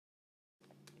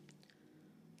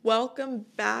Welcome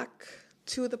back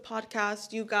to the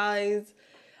podcast, you guys.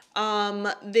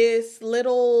 This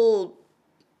little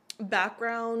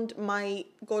background might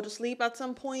go to sleep at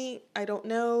some point. I don't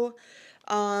know.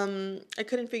 I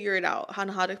couldn't figure it out on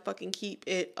how to fucking keep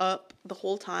it up the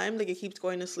whole time. Like it keeps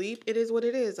going to sleep. It is what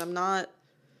it is. I'm not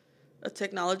a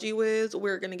technology whiz.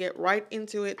 We're gonna get right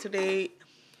into it today.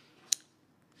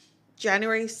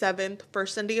 January 7th,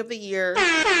 first Sunday of the year.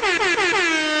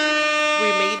 We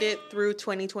made it through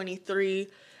 2023.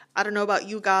 I don't know about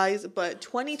you guys, but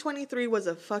 2023 was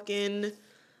a fucking,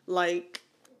 like,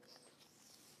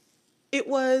 it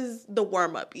was the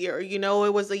warm-up year. You know,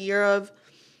 it was a year of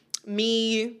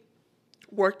me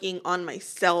working on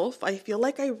myself. I feel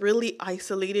like I really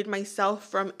isolated myself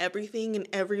from everything and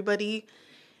everybody.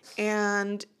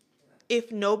 And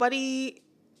if nobody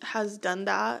has done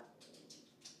that,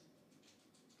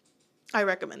 I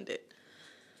recommend it.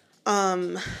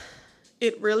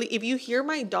 It really, if you hear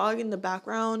my dog in the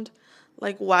background,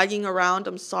 like wagging around,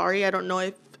 I'm sorry. I don't know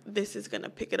if this is going to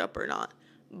pick it up or not,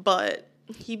 but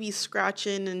he be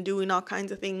scratching and doing all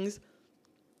kinds of things.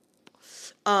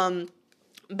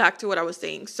 Back to what I was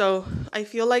saying. So I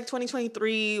feel like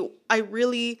 2023, I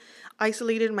really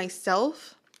isolated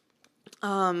myself.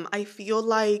 I feel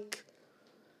like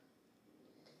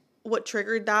what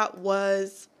triggered that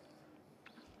was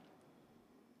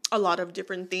a lot of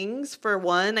different things. For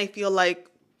one, I feel like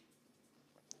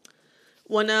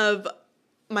one of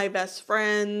my best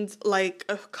friends, like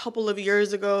a couple of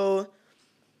years ago,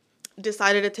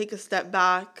 decided to take a step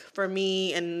back for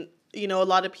me and, you know, a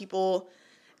lot of people.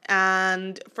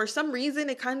 And for some reason,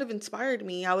 it kind of inspired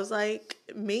me. I was like,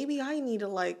 maybe I need to,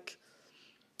 like,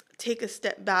 take a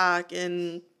step back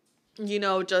and, you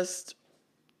know, just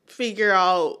figure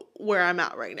out where I'm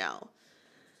at right now.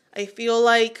 I feel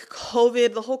like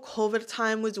the whole COVID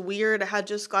time was weird. I had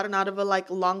just gotten out of a like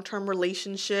long-term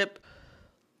relationship.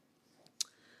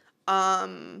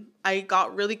 I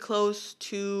got really close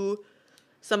to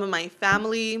some of my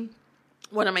family,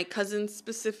 one of my cousins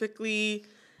specifically,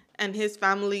 and his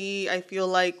family. I feel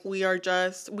like we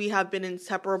have been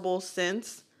inseparable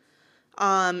since.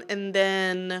 And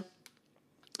then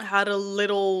I had a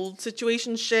little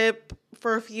situationship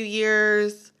for a few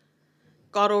years.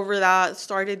 Got over that,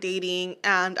 started dating,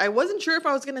 and I wasn't sure if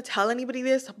I was going to tell anybody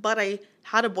this, but I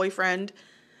had a boyfriend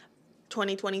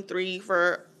 2023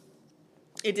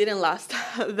 it didn't last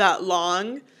that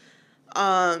long.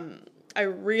 I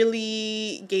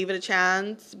really gave it a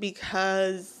chance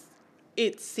because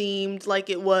it seemed like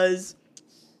it was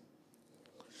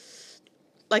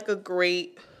like a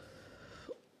great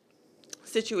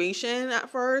situation at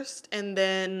first, and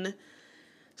then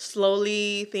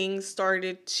slowly things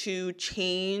started to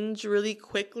change really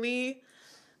quickly.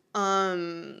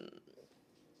 It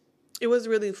was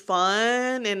really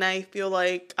fun, and I feel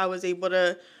like I was able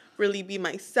to really be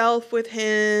myself with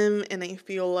him, and I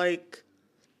feel like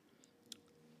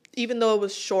even though it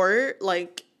was short,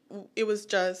 like it was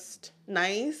just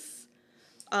nice.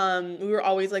 We were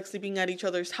always like sleeping at each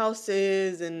other's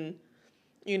houses, and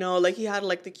you know, like he had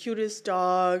like the cutest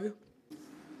dog.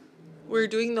 We were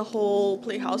doing the whole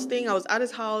playhouse thing. I was at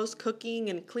his house cooking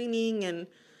and cleaning and,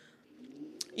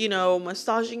 you know,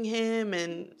 massaging him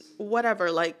and whatever.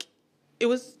 Like, it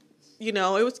was, you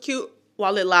know, it was cute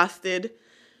while it lasted.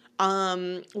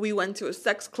 We went to a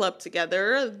sex club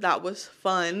together. That was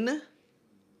fun.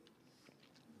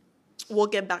 We'll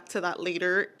get back to that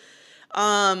later.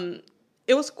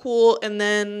 It was cool. And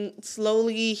then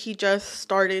slowly he just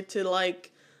started to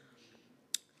like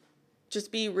just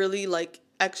be really like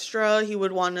extra. He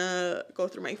would want to go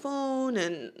through my phone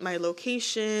and my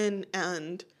location,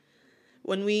 and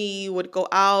when we would go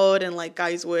out and like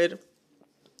guys would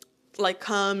like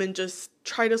come and just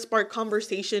try to spark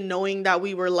conversation knowing that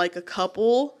we were like a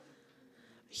couple,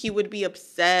 he would be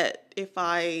upset if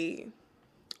I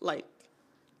like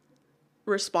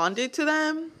responded to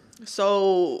them.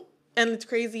 So, and it's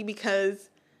crazy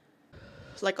because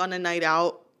like on a night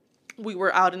out, we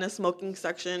were out in a smoking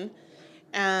section,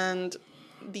 and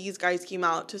these guys came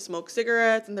out to smoke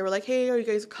cigarettes, and they were like, hey, are you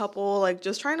guys a couple? Like,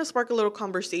 just trying to spark a little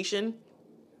conversation.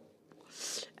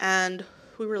 And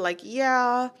we were like,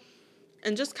 yeah.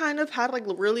 And just kind of had like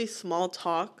really small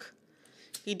talk.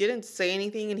 He didn't say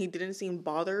anything, and he didn't seem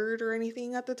bothered or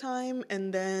anything at the time.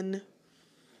 And then,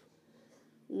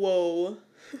 whoa.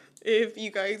 If you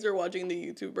guys are watching the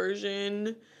YouTube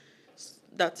version,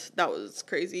 that was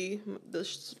crazy.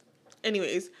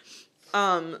 Anyways,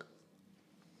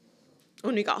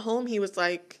 when we got home, he was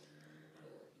like,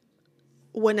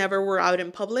 whenever we're out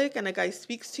in public and a guy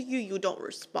speaks to you, you don't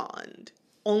respond.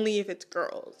 Only if it's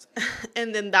girls.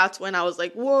 And then that's when I was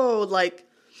like, whoa, like,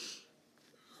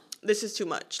 this is too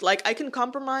much. Like, I can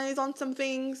compromise on some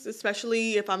things,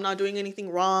 especially if I'm not doing anything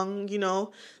wrong, you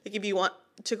know? Like, if you want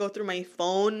to go through my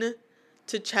phone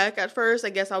to check at first, I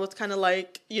guess I was kind of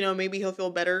like, you know, maybe he'll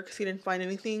feel better because he didn't find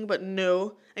anything. But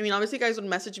no. I mean, obviously, guys would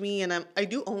message me, and I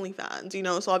do OnlyFans, you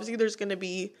know? So, obviously, there's going to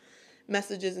be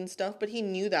messages and stuff, but he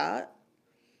knew that.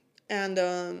 And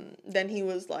then he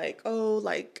was like, oh,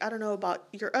 like, I don't know about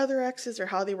your other exes or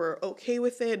how they were okay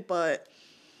with it, but,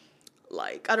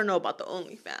 like, I don't know about the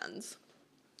OnlyFans.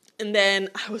 And then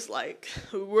I was like,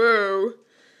 whoa.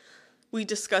 We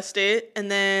discussed it,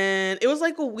 and then it was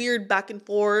like a weird back and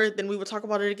forth. Then we would talk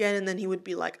about it again, and then he would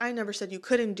be like, I never said you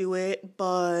couldn't do it,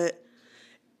 but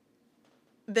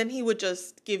then he would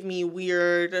just give me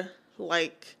weird,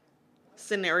 like,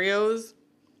 scenarios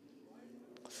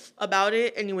about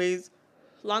it. Anyways,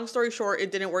 long story short,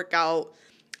 it didn't work out.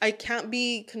 I can't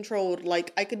be controlled.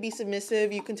 Like, I could be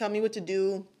submissive. You can tell me what to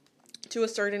do to a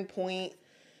certain point,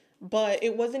 but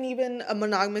it wasn't even a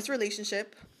monogamous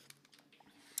relationship.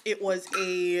 It was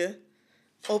a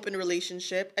open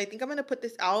relationship. I think I'm going to put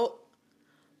this out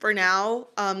for now.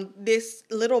 This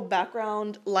little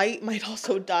background light might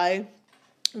also die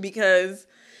because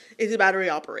it's battery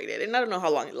operated, and I don't know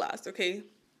how long it lasts, okay?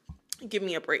 Give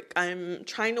me a break. I'm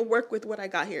trying to work with what I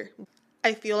got here.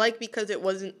 I feel like because it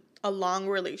wasn't a long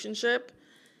relationship,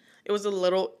 it was a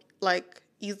little, like,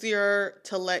 easier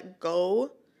to let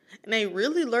go. And I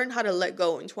really learned how to let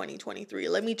go in 2023.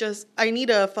 I need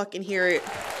to fucking hear it.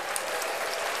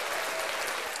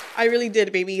 I really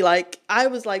did, baby. Like, I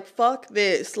was like, fuck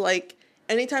this. Like,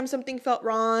 anytime something felt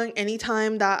wrong,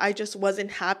 anytime that I just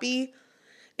wasn't happy,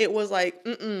 it was like,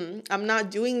 I'm not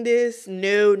doing this.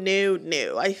 No.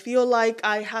 I feel like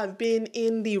I have been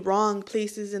in the wrong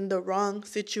places, in the wrong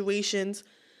situations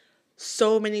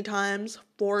so many times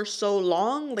for so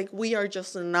long. Like, we are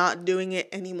just not doing it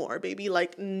anymore, baby.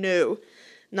 Like, no,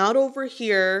 not over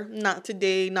here, not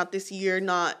today, not this year,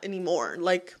 not anymore.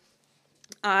 Like,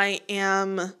 I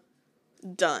am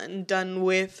done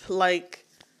with, like,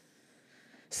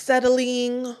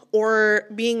 settling or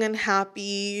being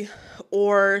unhappy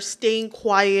or staying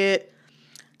quiet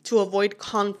to avoid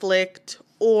conflict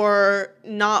or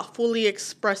not fully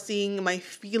expressing my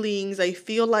feelings. I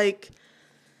feel like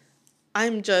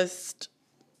I'm just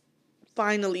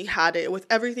finally had it with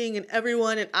everything and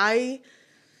everyone. And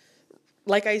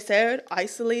like I said,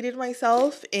 isolated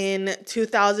myself in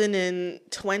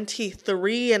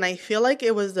 2023. And I feel like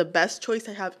it was the best choice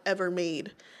I have ever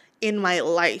made in my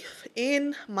life.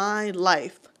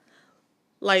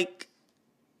 Like,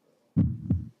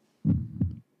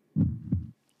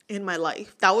 in my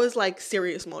life. That was like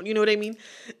serious mode. You know what I mean?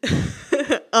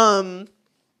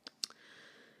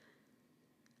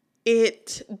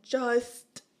 It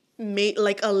just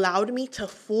allowed me to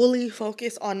fully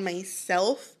focus on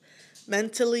myself,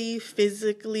 mentally,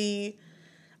 physically,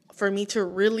 for me to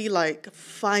really, like,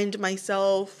 find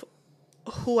myself,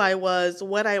 who I was,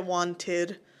 what I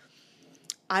wanted.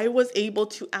 I was able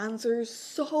to answer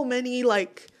so many,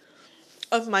 like,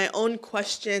 of my own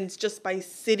questions just by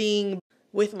sitting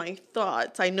with my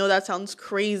thoughts. I know that sounds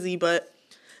crazy, but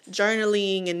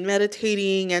journaling and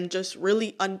meditating and just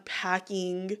really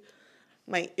unpacking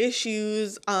my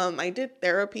issues. I did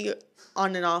therapy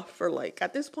on and off for, like,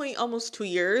 at this point, almost 2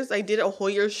 years. I did a whole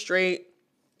year straight,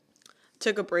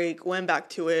 took a break, went back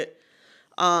to it.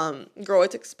 Girl,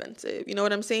 it's expensive. You know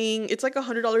what I'm saying? It's like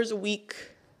 $100 a week.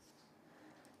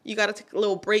 You gotta take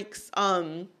little breaks.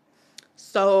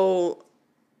 So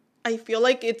I feel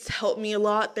like it's helped me a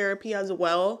lot, therapy as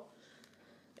well.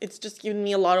 It's just given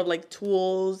me a lot of, like,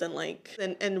 tools and, like,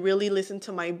 and really listen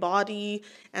to my body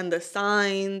and the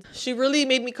signs. She really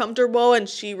made me comfortable, and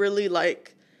she really,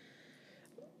 like,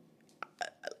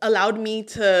 allowed me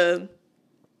to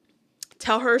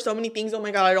tell her so many things. Oh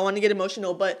my God, I don't want to get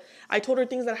emotional, but I told her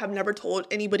things that I have never told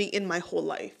anybody in my whole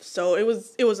life. So it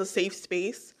was a safe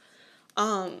space.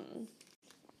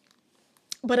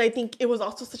 But I think it was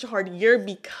also such a hard year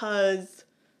because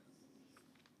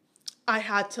I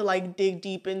had to, like, dig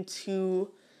deep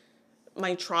into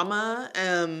my trauma,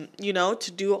 you know,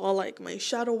 to do all, like, my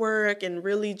shadow work and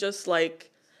really just,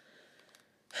 like,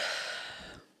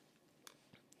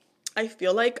 I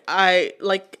feel like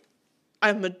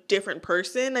I'm a different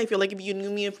person. I feel like if you knew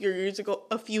me a few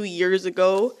years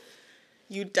ago,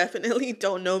 you definitely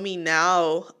don't know me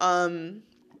now. And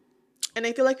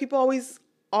I feel like people always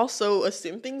also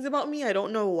assume things about me. I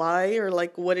don't know why or,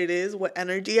 like, what it is, what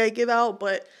energy I give out,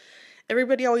 but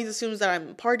everybody always assumes that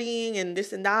I'm partying and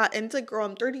this and that. And it's like, girl,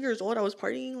 I'm 30 years old. I was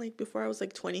partying, like, before I was,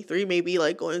 like, 23, maybe,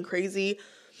 like, going crazy.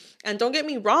 And don't get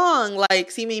me wrong,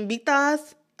 like, si me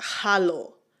invitas,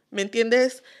 jalo. ¿Me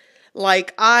entiendes?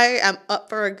 Like, I am up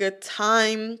for a good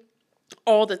time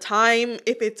all the time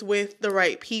if it's with the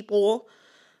right people.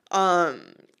 Um,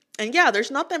 and yeah,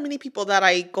 there's not that many people that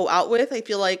I go out with. I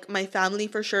feel like my family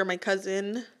for sure, my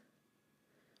cousin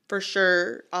for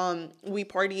sure. We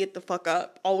party it the fuck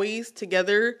up always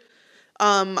together.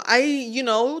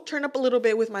 I turn up a little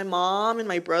bit with my mom and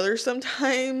my brother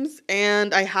sometimes,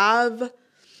 and I have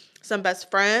some best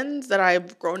friends that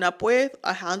I've grown up with,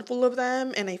 a handful of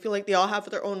them, and I feel like they all have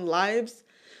their own lives,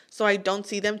 so I don't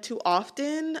see them too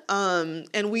often.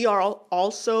 And we are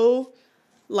also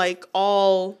like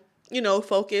all,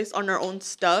 focused on our own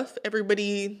stuff.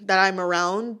 Everybody that I'm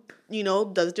around,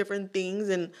 does different things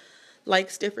and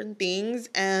likes different things,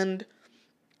 and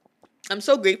I'm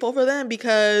so grateful for them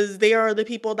because they are the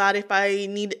people that if I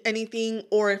need anything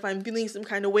or if I'm feeling some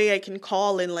kind of way, I can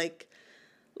call and like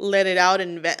let it out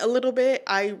and vent a little bit.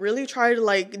 I really try to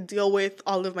like deal with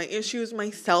all of my issues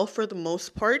myself for the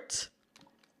most part.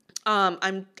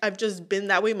 I've just been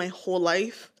that way my whole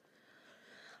life.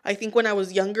 I think when I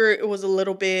was younger, it was a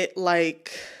little bit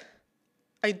like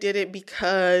I did it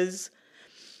because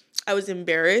I was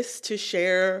embarrassed to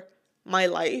share my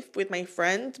life with my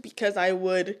friends because I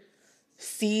would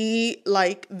see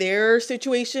like their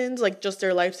situations, like just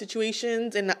their life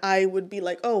situations, and I would be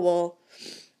like, oh, well,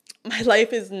 my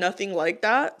life is nothing like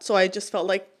that. So I just felt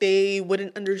like they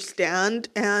wouldn't understand.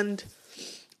 And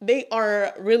they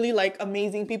are really like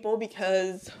amazing people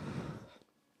because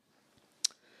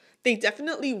they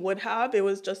definitely would have. It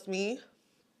was just me.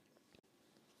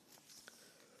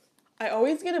 I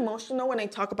always get emotional when I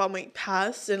talk about my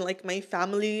past and like my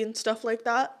family and stuff like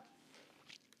that.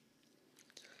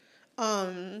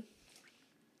 Um,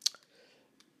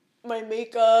 my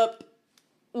makeup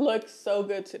looks so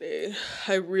good today.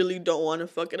 I really don't want to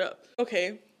fuck it up.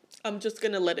 Okay, I'm just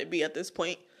gonna let it be at this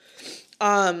point.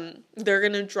 They're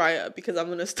gonna dry up because I'm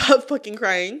gonna stop fucking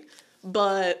crying.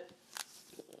 But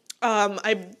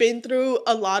I've been through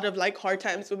a lot of like hard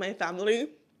times with my family.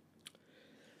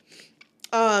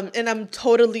 And I'm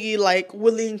totally like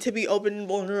willing to be open and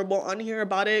vulnerable on here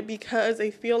about it because I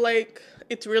feel like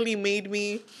it's really made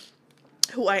me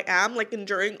who I am, like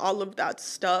enduring all of that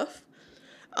stuff.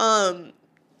 Um,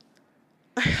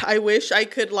 I wish I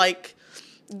could like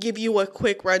give you a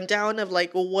quick rundown of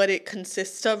like what it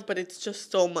consists of, but it's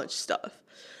just so much stuff.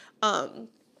 Um,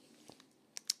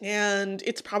 and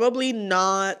it's probably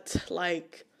not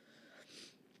like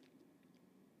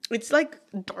it's like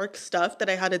dark stuff that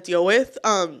I had to deal with.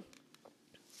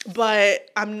 But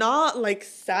I'm not like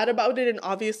sad about it, and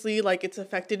obviously like it's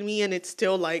affected me and it's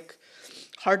still like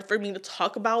hard for me to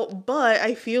talk about, but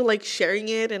I feel like sharing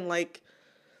it and like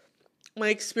my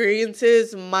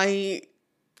experiences might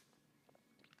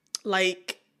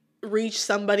like reach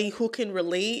somebody who can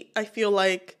relate. I feel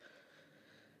like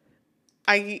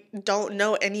I don't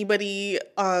know anybody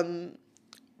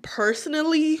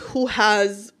personally who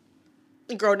has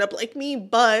grown up like me,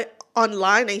 but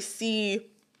online I see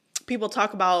people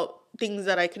talk about things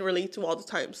that I can relate to all the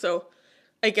time. So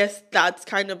I guess that's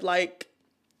kind of like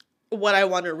what I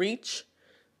want to reach.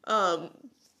 Um,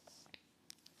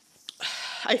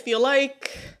 I feel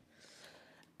like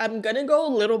I'm gonna go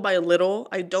little by little.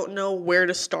 I don't know where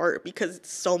to start because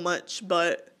it's so much,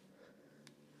 but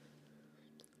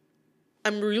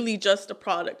I'm really just a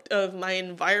product of my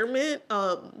environment.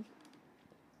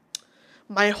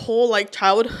 My whole like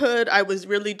childhood, I was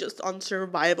really just on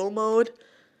survival mode.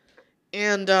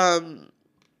 And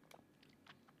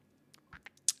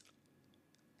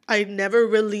I never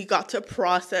really got to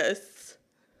process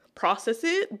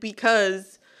it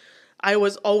because I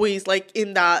was always like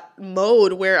in that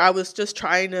mode where I was just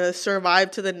trying to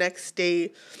survive to the next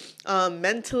day,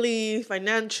 mentally,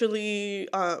 financially,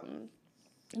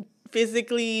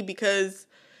 physically, because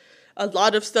a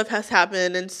lot of stuff has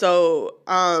happened. And so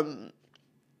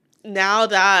now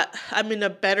that I'm in a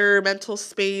better mental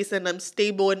space and I'm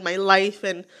stable in my life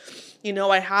and,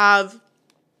 I have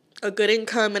a good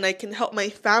income and I can help my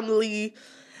family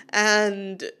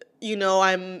and,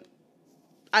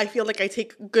 I feel like I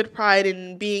take good pride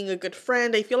in being a good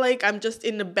friend. I feel like I'm just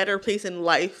in a better place in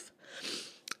life.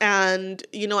 And,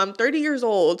 I'm 30 years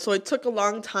old, so it took a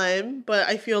long time, but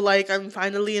I feel like I'm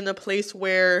finally in a place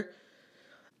where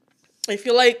I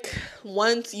feel like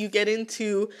once you get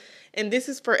into, and this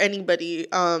is for anybody,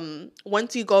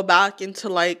 once you go back into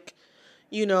like,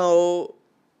 you know,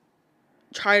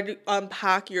 try to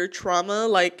unpack your trauma,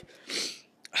 like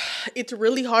it's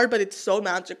really hard, but it's so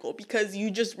magical because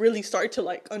you just really start to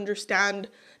like understand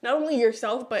not only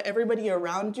yourself, but everybody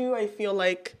around you. I feel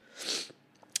like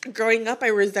growing up, I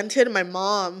resented my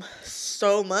mom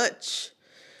so much.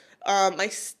 I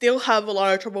still have a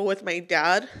lot of trouble with my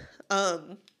dad.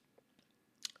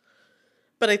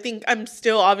 But I think I'm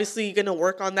still obviously going to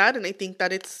work on that. And I think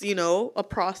that it's, a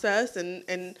process,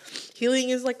 and healing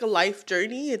is like a life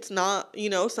journey. It's not,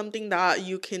 something that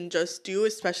you can just do,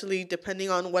 especially depending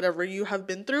on whatever you have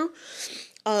been through.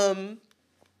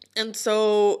 And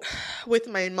so with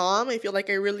my mom, I feel like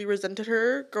I really resented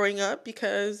her growing up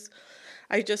because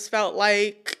I just felt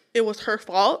like it was her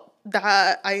fault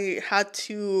that I had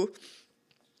to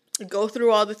go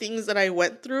through all the things that I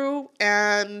went through.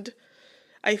 And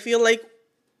I feel like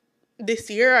this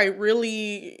year I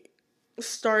really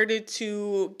started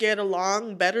to get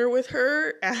along better with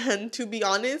her. And to be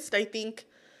honest, I think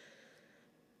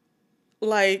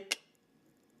like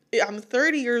I'm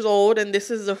 30 years old, and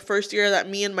this is the first year that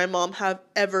me and my mom have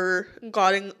ever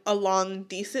gotten along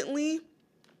decently,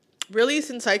 really,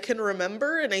 since I can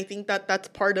remember. And I think that that's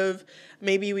part of,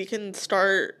 maybe we can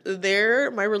start there,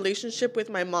 my relationship with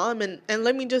my mom. And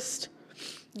let me just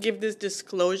give this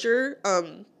disclosure.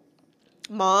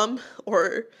 Mom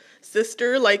or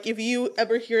sister, like, if you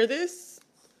ever hear this,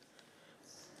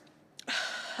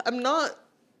 I'm not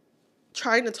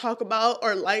trying to talk about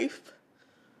our life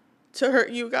to hurt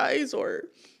you guys, or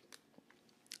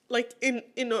like in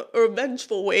a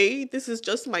vengeful way. This is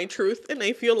just my truth, and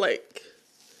I feel like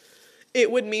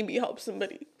it would maybe help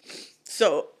somebody.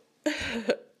 So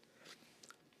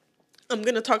I'm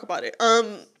gonna talk about it.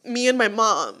 Me and my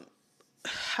mom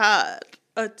had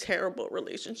a terrible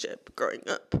relationship growing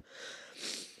up.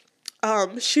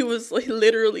 She was like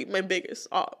literally my biggest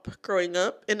op growing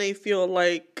up, and I feel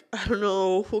like, I don't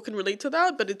know who can relate to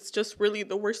that, but it's just really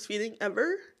the worst feeling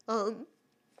ever.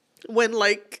 When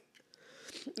like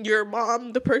your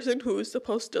mom, the person who is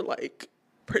supposed to like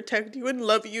protect you and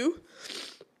love you,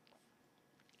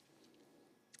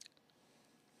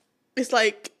 is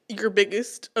like your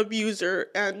biggest abuser,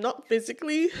 and not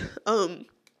physically.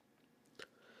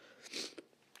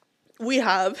 We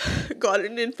have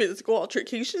gotten in physical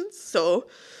altercations, so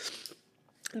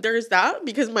there's that,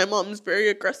 because my mom's very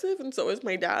aggressive and so is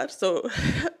my dad. So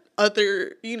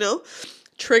other,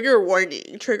 trigger warning,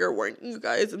 you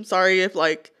guys. I'm sorry if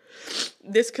like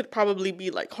this could probably be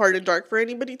like hard and dark for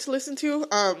anybody to listen to.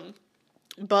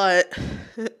 But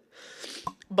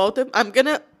both of, I'm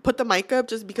gonna put the mic up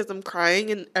just because I'm crying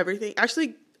and everything.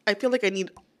 Actually, I feel like I need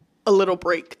a little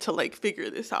break to like figure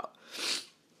this out.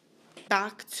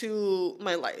 Back to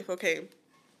my life, okay.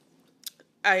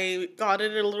 I got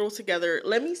it a little together.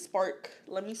 Let me spark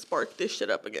this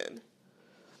shit up again.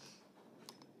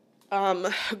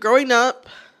 Growing up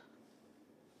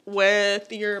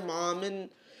with your mom, and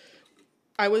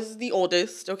I was the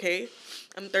oldest, okay?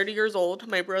 I'm 30 years old.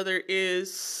 My brother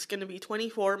is gonna be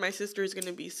 24. My sister is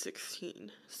gonna be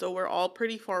 16. So we're all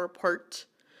pretty far apart.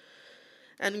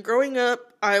 And growing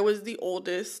up, I was the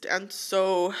oldest, and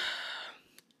so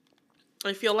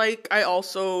I feel like I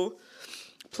also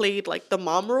played like the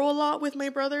mom role a lot with my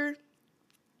brother.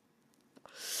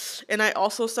 And I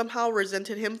also somehow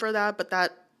resented him for that, but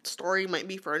that story might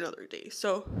be for another day.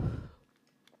 So,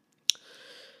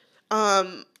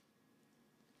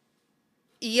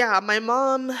 yeah, my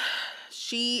mom,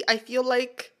 I feel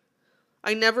like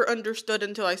I never understood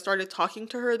until I started talking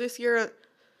to her this year.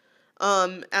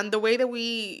 And the way that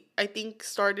we, I think,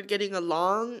 started getting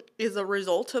along is a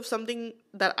result of something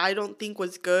that I don't think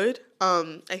was good.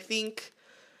 I think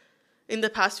in the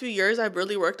past few years, I've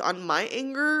really worked on my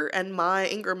anger and my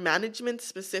anger management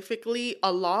specifically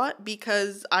a lot,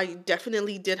 because I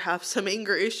definitely did have some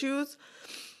anger issues,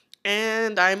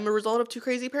 and I'm a result of two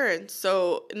crazy parents.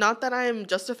 So not that I'm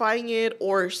justifying it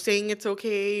or saying it's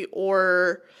okay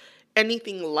or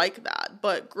anything like that,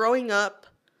 but growing up,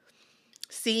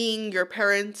 seeing your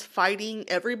parents fighting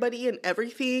everybody and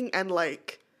everything, and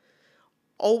like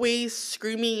always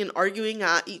screaming and arguing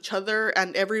at each other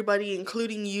and everybody,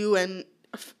 including you and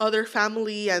other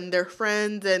family and their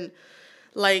friends, and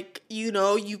like,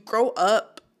 you grow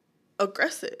up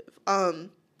aggressive.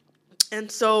 And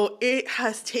so it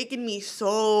has taken me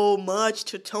so much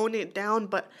to tone it down,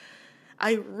 but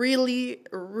I really,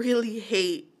 really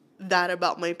hate that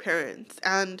about my parents.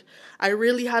 And I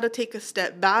really had to take a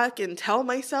step back and tell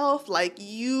myself, like,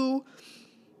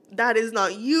 that is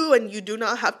not you, and you do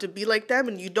not have to be like them,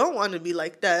 and you don't want to be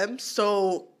like them.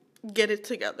 So get it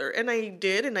together. And I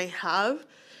did, and I have.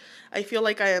 I feel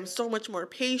like I am so much more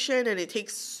patient, and it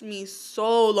takes me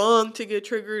so long to get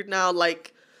triggered now.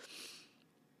 Like,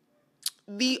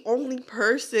 the only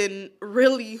person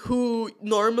really who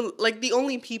normal, like the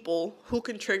only people who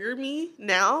can trigger me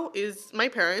now is my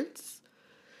parents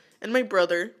and my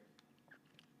brother.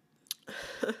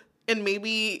 And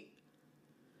maybe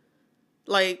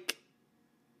like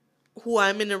who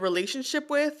I'm in a relationship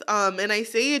with. And I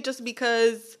say it just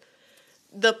because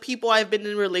the people I've been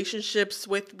in relationships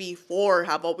with before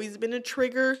have always been a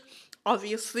trigger.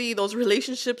 Obviously, those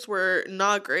relationships were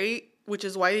not great, which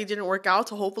is why they didn't work out.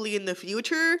 So hopefully in the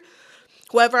future,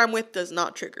 whoever I'm with does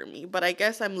not trigger me. But I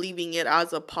guess I'm leaving it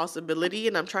as a possibility,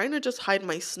 and I'm trying to just hide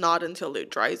my snot until it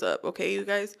dries up. Okay, you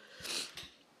guys?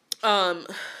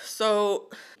 So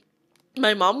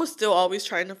my mom was still always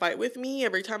trying to fight with me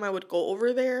every time I would go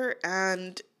over there,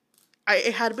 and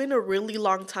it had been a really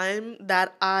long time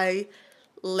that I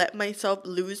let myself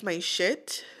lose my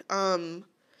shit.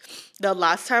 The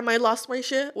last time I lost my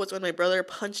shit was when my brother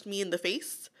punched me in the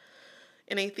face.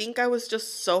 And I think I was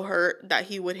just so hurt that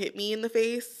he would hit me in the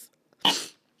face,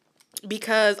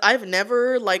 because I've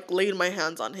never like laid my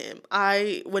hands on him.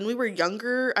 When we were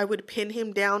younger, I would pin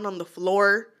him down on the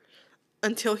floor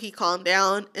until he calmed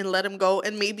down and let him go.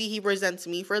 And maybe he resents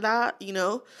me for that, you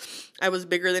know? I was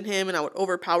bigger than him and I would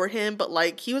overpower him, but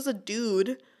like he was a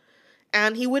dude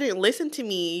and he wouldn't listen to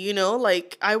me, you know?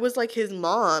 Like I was like his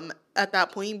mom at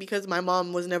that point because my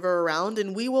mom was never around,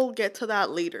 and we will get to that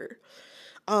later.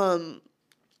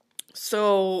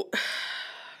 So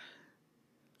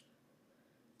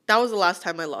that was the last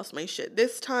time I lost my shit.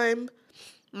 This time,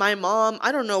 my mom,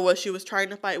 I don't know what she was trying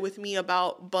to fight with me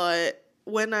about, but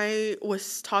when I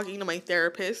was talking to my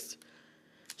therapist,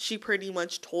 she pretty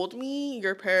much told me,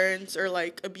 your parents are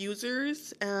like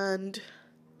abusers and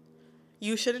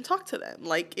you shouldn't talk to them.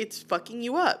 Like, it's fucking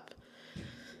you up.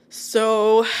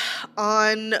 So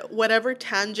on whatever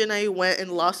tangent I went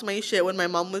and lost my shit when my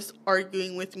mom was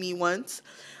arguing with me once,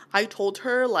 I told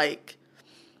her, like,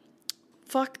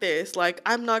 fuck this. Like,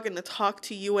 I'm not going to talk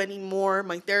to you anymore.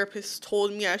 My therapist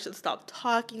told me I should stop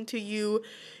talking to you.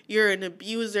 You're an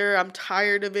abuser. I'm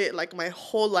tired of it. Like, my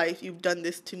whole life you've done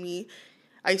this to me.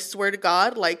 I swear to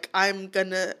God, like, I'm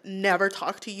gonna never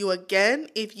talk to you again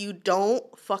if you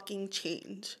don't fucking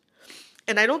change.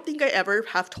 And I don't think I ever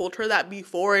have told her that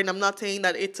before, and I'm not saying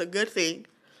that it's a good thing,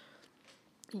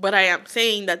 but I am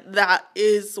saying that that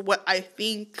is what I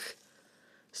think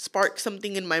sparked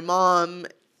something in my mom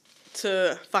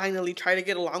to finally try to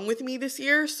get along with me this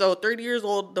year. So 30 years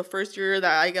old, the first year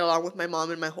that I get along with my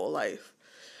mom in my whole life.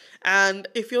 And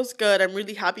it feels good. I'm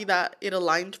really happy that it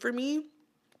aligned for me.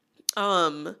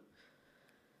 I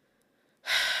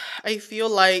feel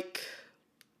like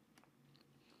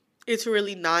it's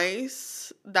really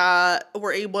nice that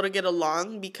we're able to get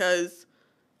along, because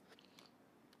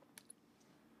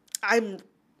I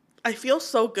feel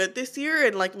so good this year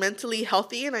and like mentally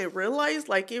healthy, and I realized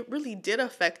like it really did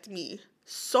affect me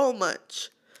so much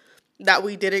that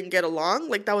we didn't get along.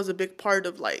 Like that was a big part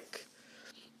of like,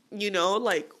 you know,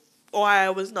 like why I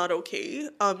was not okay.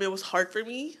 It was hard for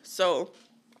me. So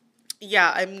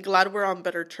yeah, I'm glad we're on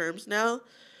better terms now.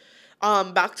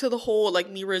 Back to the whole, like,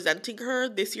 me resenting her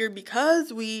this year,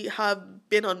 because we have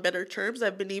been on better terms.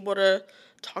 I've been able to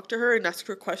talk to her and ask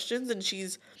her questions, and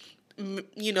she's,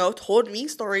 you know, told me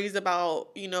stories about,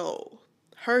 you know,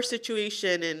 her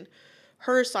situation and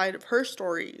her side of her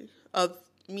story of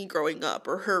me growing up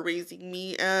or her raising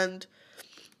me, and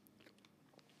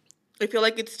I feel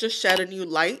like it's just shed a new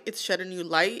light. It's shed a new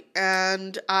light,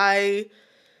 and I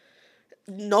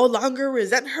no longer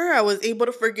resent her. I was able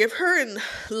to forgive her and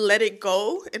let it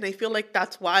go. And I feel like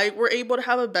that's why we're able to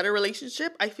have a better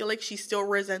relationship. I feel like she still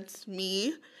resents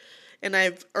me, and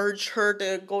I've urged her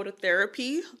to go to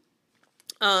therapy,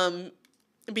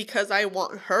 because I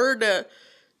want her to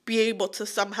be able to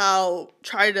somehow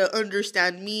try to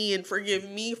understand me and forgive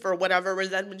me for whatever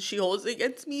resentment she holds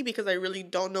against me, because I really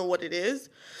don't know what it is.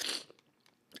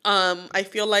 I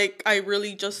feel like I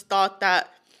really just thought that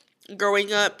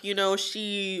growing up, you know,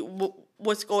 she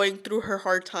was going through her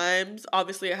hard times.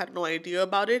 Obviously, I had no idea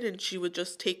about it, and she would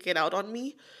just take it out on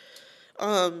me.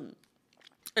 And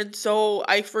so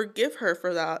I forgive her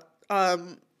for that.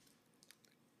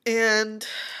 And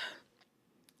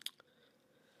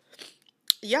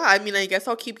yeah, I mean, I guess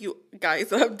I'll keep you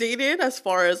guys updated as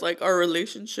far as like our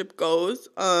relationship goes.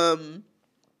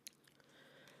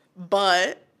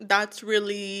 But that's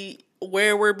really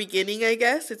where we're beginning, I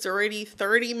guess. It's already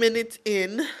 30 minutes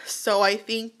in, so I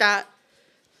think that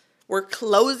we're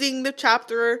closing the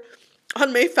chapter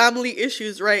on my family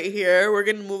issues right here. We're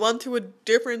gonna move on to a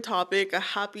different topic, a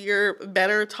happier,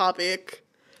 better topic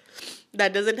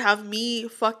that doesn't have me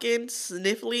fucking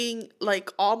sniffling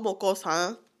like all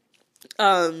mocosa.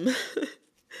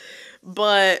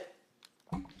 But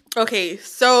okay,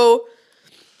 so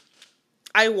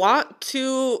I want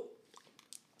to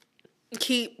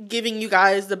keep giving you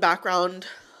guys the background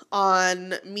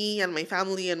on me and my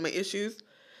family and my issues.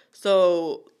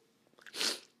 So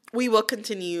we will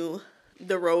continue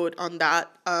the road on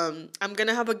that. I'm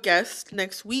gonna have a guest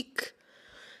next week.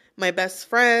 My best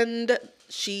friend,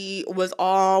 she was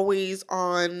always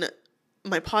on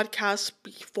my podcast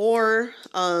before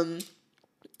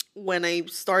when I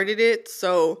started it,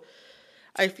 so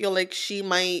I feel like she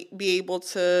might be able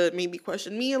to maybe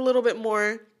question me a little bit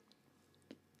more,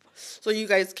 so you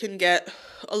guys can get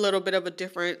a little bit of a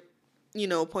different,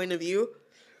 point of view.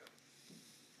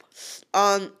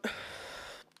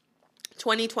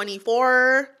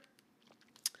 2024,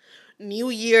 new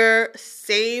year,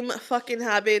 same fucking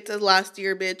habits as last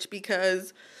year, bitch,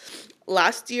 because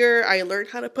last year I learned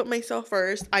how to put myself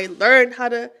first. I learned how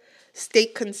to stay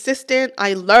consistent.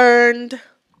 I learned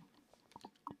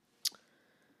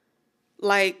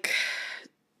like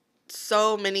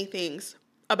so many things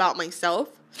about myself,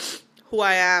 who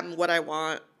I am, what I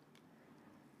want,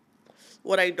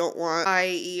 what I don't want.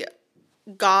 I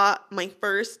got my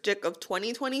first dick of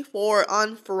 2024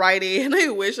 on Friday, and I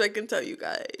wish I can tell you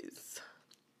guys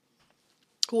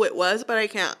who it was, but I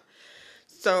can't.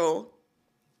 So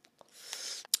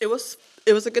it was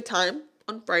a good time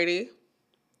on Friday.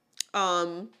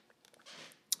 I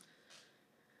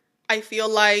feel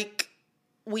like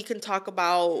we can talk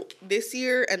about this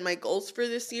year and my goals for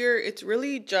this year. It's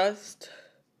really just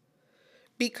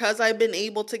because I've been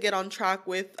able to get on track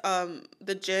with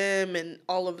the gym and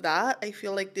all of that. I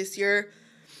feel like this year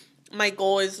my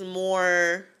goal is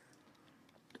more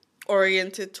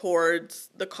oriented towards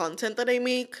the content that I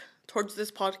make, towards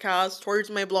this podcast, towards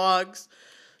my blogs,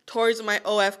 towards my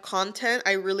OF content.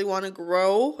 I really want to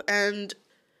grow and,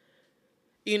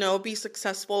 be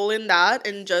successful in that,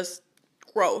 and just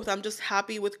growth. I'm just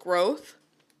happy with growth.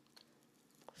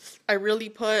 I really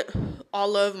put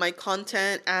all of my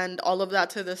content and all of that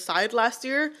to the side last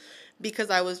year because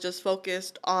I was just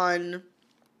focused on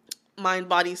mind,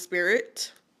 body,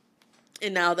 spirit.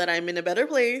 And now that I'm in a better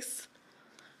place,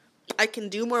 I can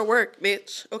do more work,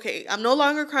 bitch. Okay, I'm no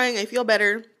longer crying. I feel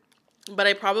better, but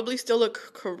I probably still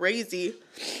look crazy.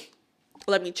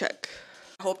 Let me check.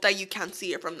 I hope that you can't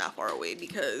see it from that far away,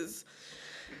 because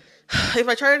if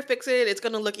I try to fix it, it's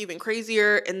going to look even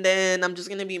crazier, and then I'm just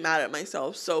going to be mad at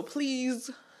myself. So please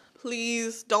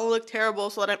don't look terrible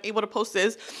so that I'm able to post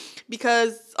this,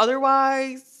 because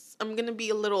otherwise I'm going to be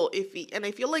a little iffy. And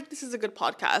I feel like this is a good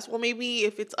podcast. Well, maybe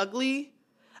if it's ugly,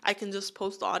 I can just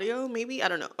post audio, maybe. I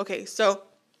don't know. Okay, so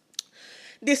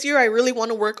this year I really want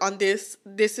to work on this.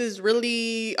 This is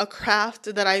really a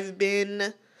craft that I've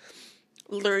been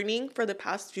learning for the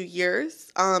past few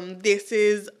years. This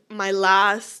is my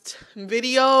last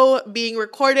video being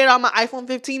recorded on my iPhone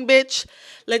 15, bitch.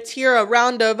 Let's hear a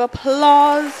round of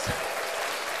applause.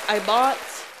 I bought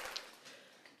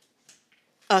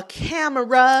a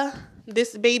camera.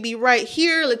 This baby right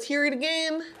here. Let's hear it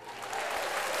again.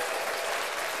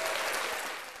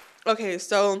 Okay,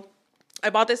 so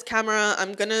I bought this camera.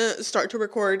 I'm gonna start to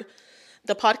record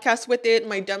the podcast with it.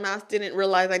 My dumbass didn't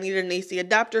realize I needed an AC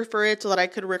adapter for it so that I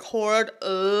could record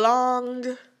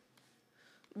long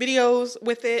videos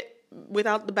with it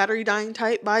without the battery dying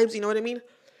type vibes, you know what I mean?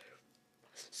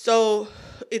 So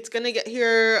it's gonna get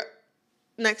here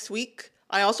next week.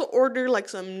 I also ordered like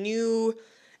some new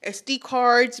SD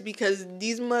cards because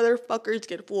these motherfuckers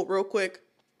get full real quick.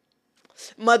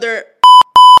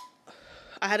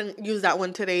 I hadn't used that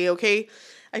one today, okay?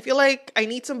 I feel like I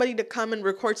need somebody to come and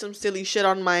record some silly shit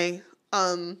on my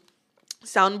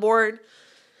soundboard.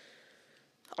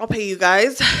 I'll pay you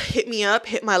guys. Hit me up.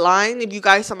 Hit my line if you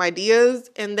guys some ideas.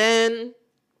 And then,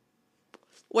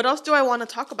 what else do I want to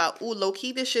talk about? Ooh,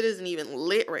 low-key, this shit isn't even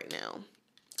lit right now.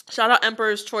 Shout out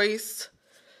Emperor's Choice.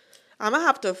 I'm gonna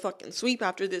have to fucking sweep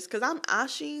after this because I'm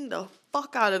ashing the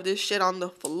fuck out of this shit on the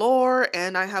floor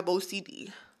and I have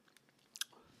OCD.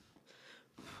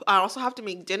 I also have to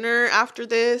make dinner after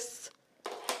this.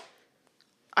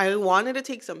 I wanted to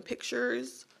take some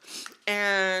pictures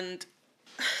and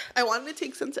I wanted to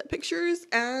take sunset pictures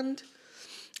and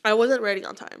I wasn't ready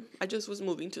on time. I just was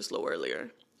moving too slow earlier.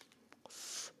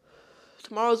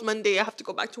 Tomorrow's Monday. I have to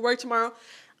go back to work tomorrow.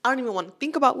 I don't even want to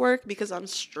think about work because I'm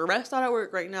stressed out at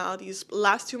work right now. These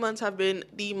last 2 months have been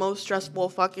the most stressful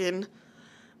fucking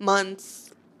months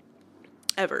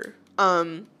ever.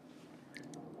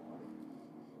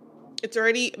 It's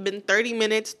already been 30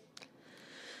 minutes,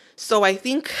 so I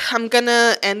think I'm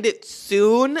gonna end it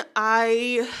soon.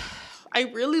 I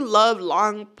really love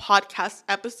long podcast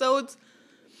episodes,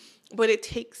 but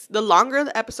the longer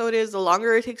the episode is, the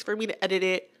longer it takes for me to edit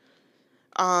it.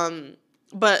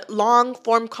 But long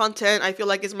form content, I feel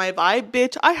like, is my vibe,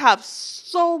 bitch. I have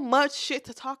so much shit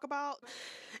to talk about.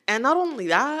 And not only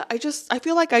that, I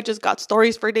feel like I just got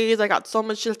stories for days. I got so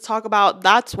much shit to talk about.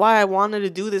 That's why I wanted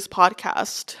to do this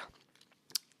podcast.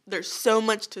 There's so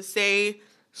much to say,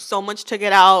 so much to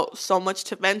get out, so much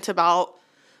to vent about,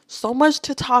 so much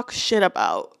to talk shit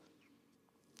about.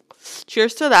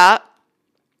 Cheers to that.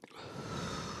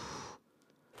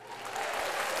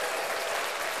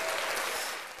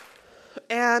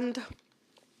 And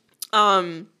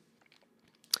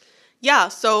yeah,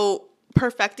 so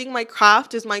perfecting my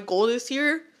craft is my goal this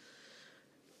year.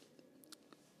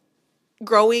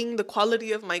 Growing the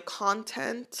quality of my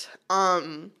content,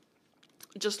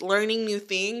 just learning new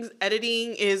things.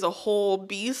 Editing is a whole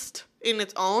beast in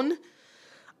its own.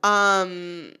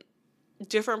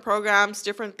 Different programs,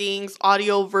 different things,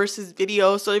 audio versus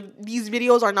video. So if these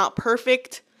videos are not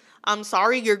perfect, I'm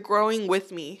sorry, you're growing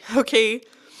with me, okay?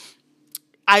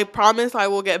 I promise I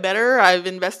will get better. I've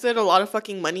invested a lot of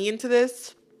fucking money into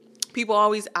this. People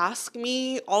always ask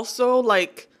me also,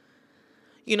 like,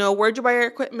 you know, where'd you buy your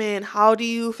equipment? How do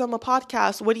you film a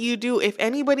podcast? What do you do? If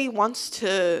anybody wants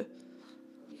to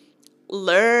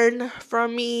learn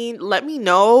from me, let me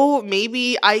know.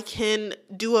 Maybe I can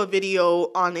do a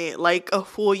video on it, like a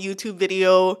full YouTube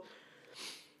video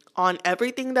on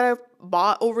everything that I've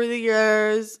bought over the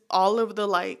years, all of the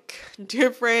like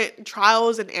different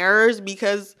trials and errors,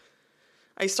 because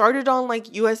I started on like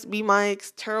USB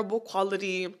mics, terrible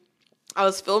quality.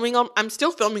 I'm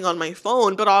still filming on my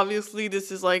phone, but obviously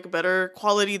this is like better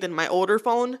quality than my older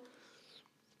phone.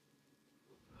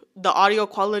 The audio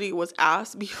quality was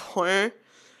ass before.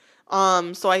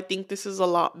 So I think this is a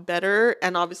lot better.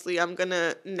 And obviously I'm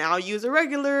gonna now use a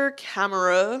regular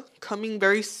camera coming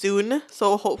very soon.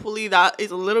 So hopefully that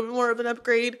is a little bit more of an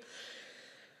upgrade.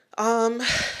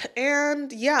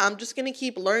 And yeah, I'm just gonna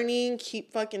keep learning,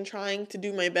 keep fucking trying to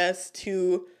do my best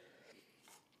to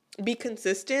be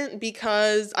consistent,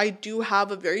 because I do have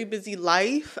a very busy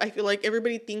life. I feel like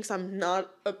everybody thinks I'm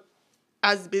not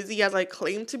as busy as I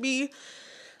claim to be.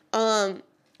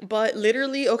 But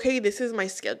literally, okay, this is my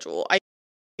schedule. I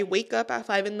wake up at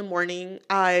 5 a.m.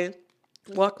 I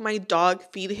walk my dog,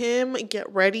 feed him,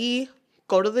 get ready,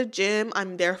 go to the gym.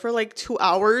 I'm there for like 2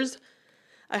 hours.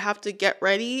 I have to get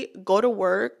ready, go to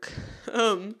work,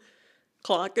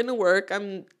 clock into work.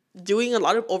 I'm doing a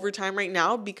lot of overtime right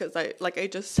now because I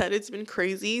just said, it's been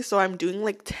crazy. So I'm doing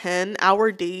like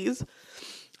 10-hour days.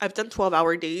 I've done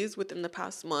 12-hour days within the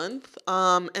past month.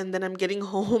 And then I'm getting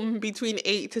home between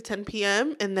 8 to 10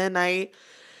 p.m. And then I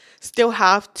still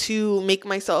have to make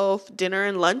myself dinner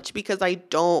and lunch because I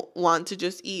don't want to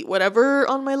just eat whatever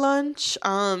on my lunch.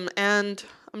 And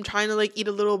I'm trying to like eat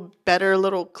a little better, a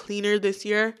little cleaner this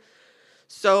year.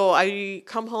 So I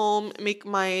come home, make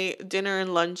my dinner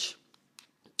and lunch,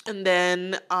 and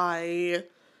then I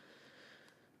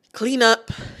clean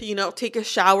up, take a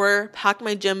shower, pack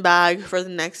my gym bag for the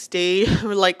next day,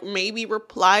 like maybe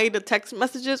reply to text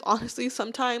messages, honestly,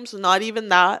 sometimes, not even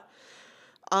that.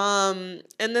 And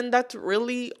then that's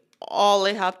really all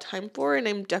I have time for, and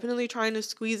I'm definitely trying to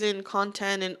squeeze in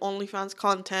content and OnlyFans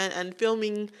content and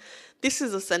filming. This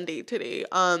is a Sunday today.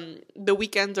 The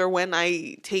weekends are when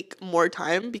I take more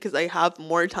time because I have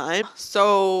more time.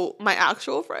 So my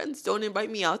actual friends don't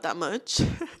invite me out that much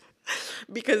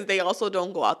because they also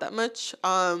don't go out that much.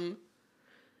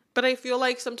 But I feel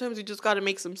like sometimes you just got to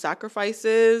make some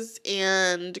sacrifices,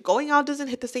 and going out doesn't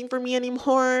hit the same for me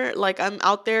anymore. Like, I'm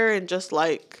out there and just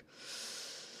like,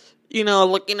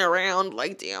 looking around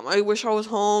like, damn, I wish I was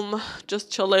home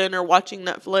just chilling or watching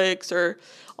Netflix. Or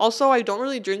also, I don't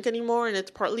really drink anymore, and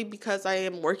it's partly because I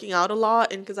am working out a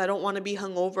lot and because I don't want to be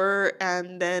hungover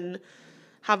and then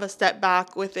have a step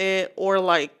back with it, or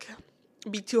like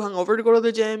be too hungover to go to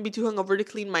the gym, be too hungover to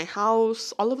clean my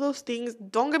house, all of those things.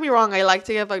 Don't get me wrong, I like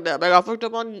to get fucked up. I got fucked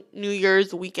up on New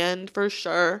Year's weekend for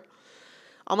sure.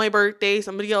 On my birthday,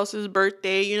 somebody else's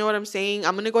birthday, you know what I'm saying?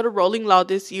 I'm gonna go to Rolling Loud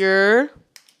this year.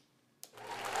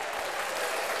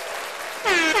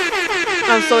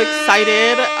 I'm so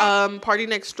excited. Party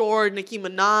Next Door, Nicki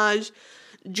Minaj,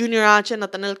 Junior H,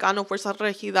 Nathaniel Cano, Fuerza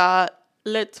Regida.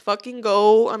 Let's fucking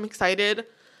go. I'm excited.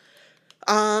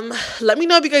 Let me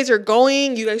know if you guys are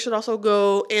going. You guys should also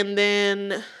go. And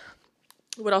then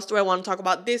what else do I want to talk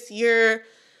about this year?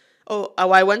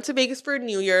 I went to Vegas for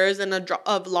New Year's, and a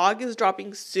vlog is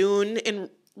dropping soon in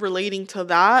relating to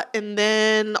that. And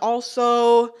then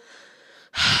also,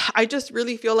 I just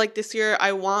really feel like this year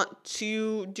I want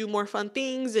to do more fun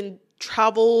things and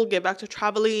travel, get back to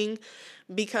traveling,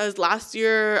 because last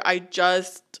year I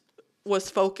just was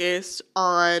focused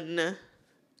on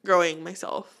growing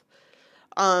myself.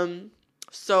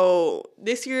 So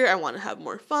this year I want to have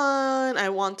more fun. I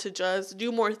want to just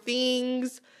do more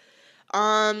things.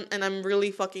 And I'm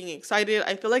really fucking excited.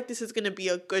 I feel like this is going to be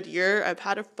a good year. I've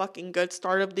had a fucking good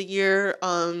start of the year.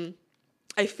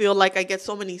 I feel like I get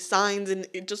so many signs and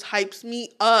it just hypes me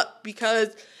up because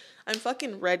I'm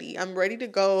fucking ready. I'm ready to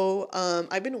go.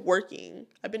 I've been working.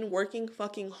 I've been working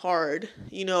fucking hard,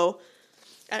 you know,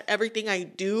 at everything I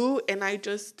do, and I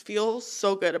just feel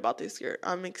so good about this year.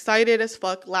 I'm excited as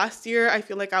fuck. Last year, I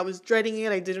feel like I was dreading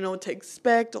it. I didn't know what to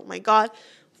expect. Oh my God.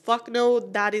 Fuck no,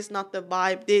 that is not the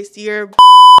vibe this year.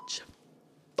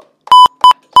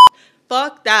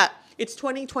 Fuck that. It's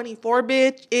 2024,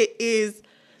 bitch. It is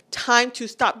time to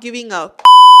stop giving a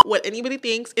what anybody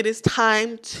thinks. It is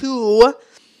time to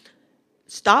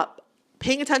stop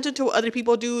paying attention to what other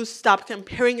people do. Stop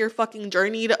comparing your fucking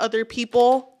journey to other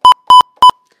people.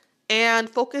 And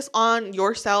focus on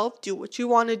yourself. Do what you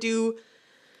want to do.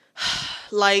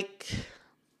 Like,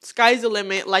 sky's the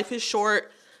limit. Life is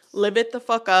short. Live it the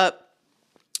fuck up.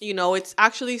 You know, it's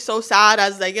actually so sad.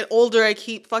 As I get older, I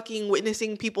keep fucking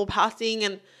witnessing people passing,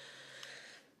 and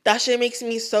that shit makes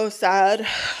me so sad.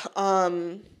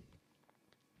 Shout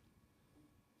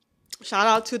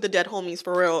out to the dead homies,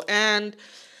 for real. And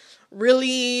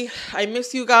really, I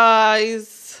miss you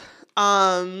guys.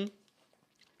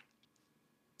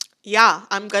 Yeah,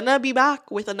 I'm gonna be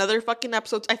back with another fucking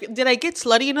episode. Did I get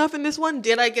slutty enough in this one?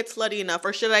 Did I get slutty enough?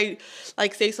 Or should I,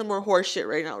 like, say some more horse shit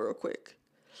right now real quick?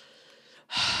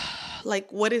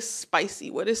 Like, what is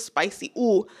spicy? What is spicy?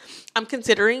 Ooh, I'm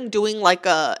considering doing, like,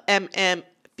 a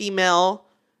female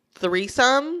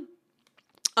threesome.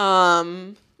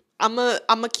 I'm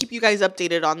gonna keep you guys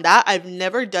updated on that. I've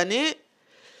never done it.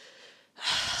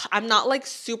 I'm not like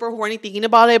super horny thinking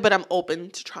about it, but I'm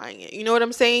open to trying it. You know what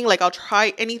I'm saying? Like, I'll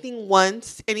try anything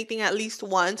once, anything at least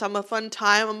once. I'm a fun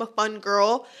time. I'm a fun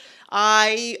girl.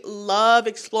 I love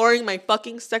exploring my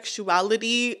fucking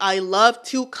sexuality. I love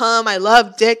to come. I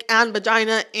love dick and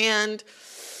vagina. And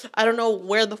I don't know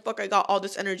where the fuck I got all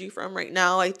this energy from right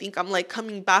now. I think I'm like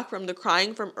coming back from the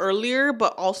crying from earlier,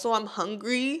 but also I'm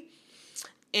hungry.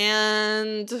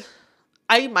 And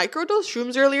I microdosed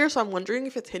shrooms earlier, so I'm wondering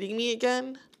if it's hitting me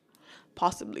again.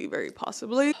 Possibly, very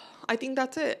possibly. I think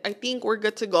that's it. I think we're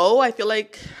good to go. I feel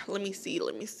like, let me see.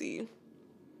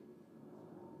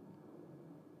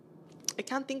 I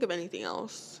can't think of anything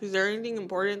else. Is there anything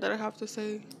important that I have to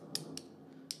say?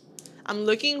 I'm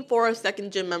looking for a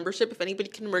second gym membership. If anybody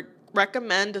can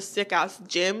recommend a sick-ass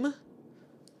gym.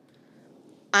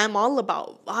 I'm all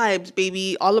about vibes,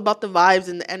 baby. All about the vibes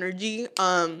and the energy.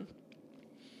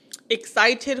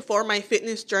 Excited for my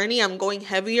fitness journey. I'm going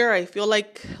heavier. I feel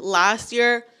like last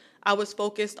year I was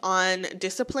focused on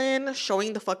discipline,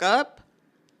 showing the fuck up,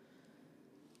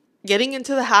 getting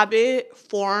into the habit,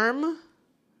 form,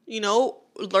 you know,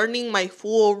 learning my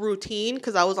full routine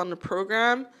because I was on the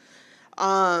program,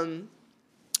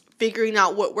 figuring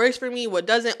out what works for me, what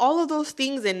doesn't, all of those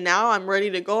things. And now I'm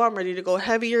ready to go. I'm ready to go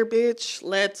heavier, bitch.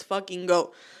 Let's fucking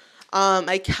go.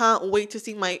 I can't wait to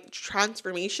see my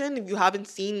transformation. If you haven't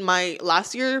seen my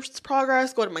last year's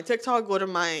progress, go to my TikTok,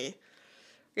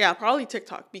 probably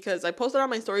TikTok, because I post it on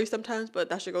my stories sometimes, but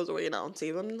that shit goes away and I don't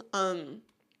save them.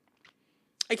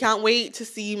 I can't wait to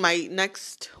see my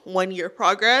next 1 year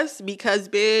progress because,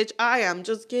 bitch, I am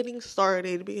just getting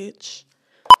started, bitch.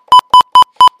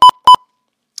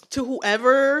 To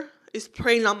whoever is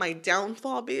preying on my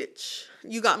downfall, bitch,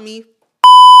 you got me.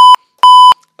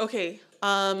 Okay,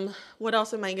 what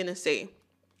else am I gonna say?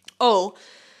 Oh,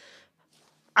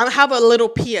 I have a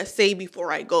little PSA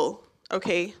before I go,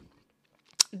 okay?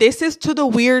 This is to the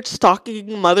weird stalking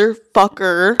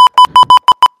motherfucker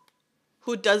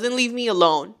who doesn't leave me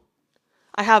alone.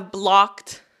 I have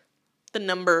blocked the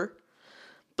number,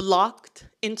 blocked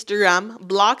Instagram,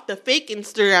 blocked the fake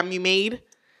Instagram you made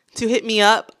to hit me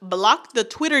up, blocked the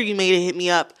Twitter you made to hit me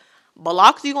up,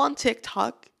 blocked you on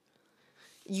TikTok.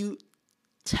 You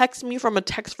text me from a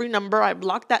text-free number. I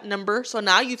blocked that number. So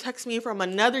now you text me from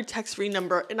another text-free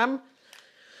number. And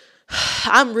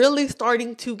I'm really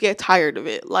starting to get tired of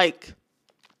it. Like,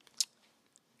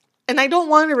 and I don't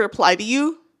want to reply to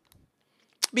you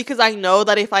because I know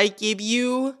that if I give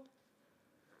you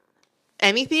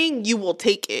anything, you will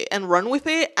take it and run with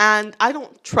it. And I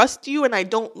don't trust you and I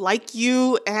don't like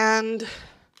you. And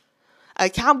I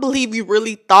can't believe you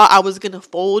really thought I was going to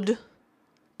fold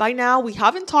by now. We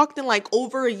haven't talked in like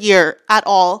over a year at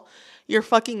all. You're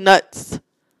fucking nuts.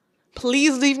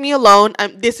 Please leave me alone.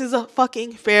 This is a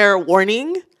fucking fair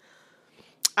warning.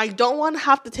 I don't want to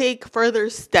have to take further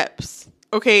steps.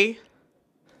 Okay?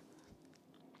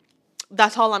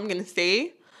 That's all I'm going to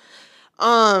say.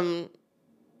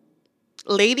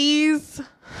 Ladies,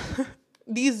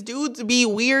 these dudes be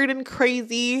weird and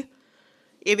crazy.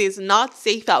 It is not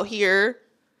safe out here.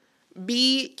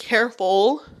 Be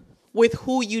careful with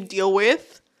who you deal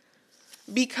with,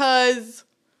 because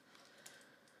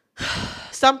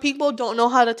some people don't know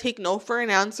how to take no for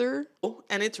an answer,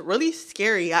 and it's really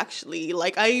scary actually.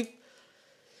 Like it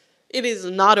is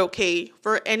not okay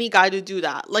for any guy to do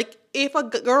that. Like, if a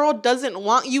girl doesn't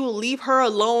want you, leave her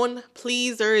alone,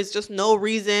 please. There is just no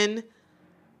reason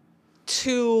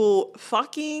to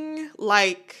fucking,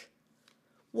 like,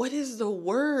 what is the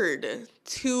word?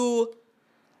 To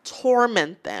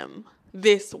torment them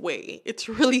this way. It's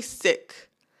really sick.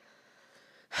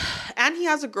 And he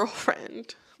has a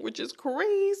girlfriend, which is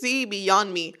crazy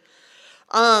beyond me.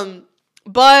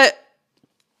 But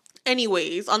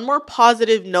anyways, on more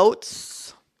positive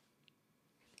notes,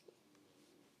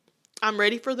 I'm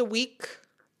ready for the week,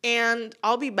 and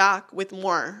I'll be back with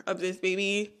more of this,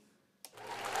 baby.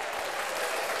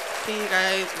 See you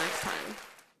guys next time.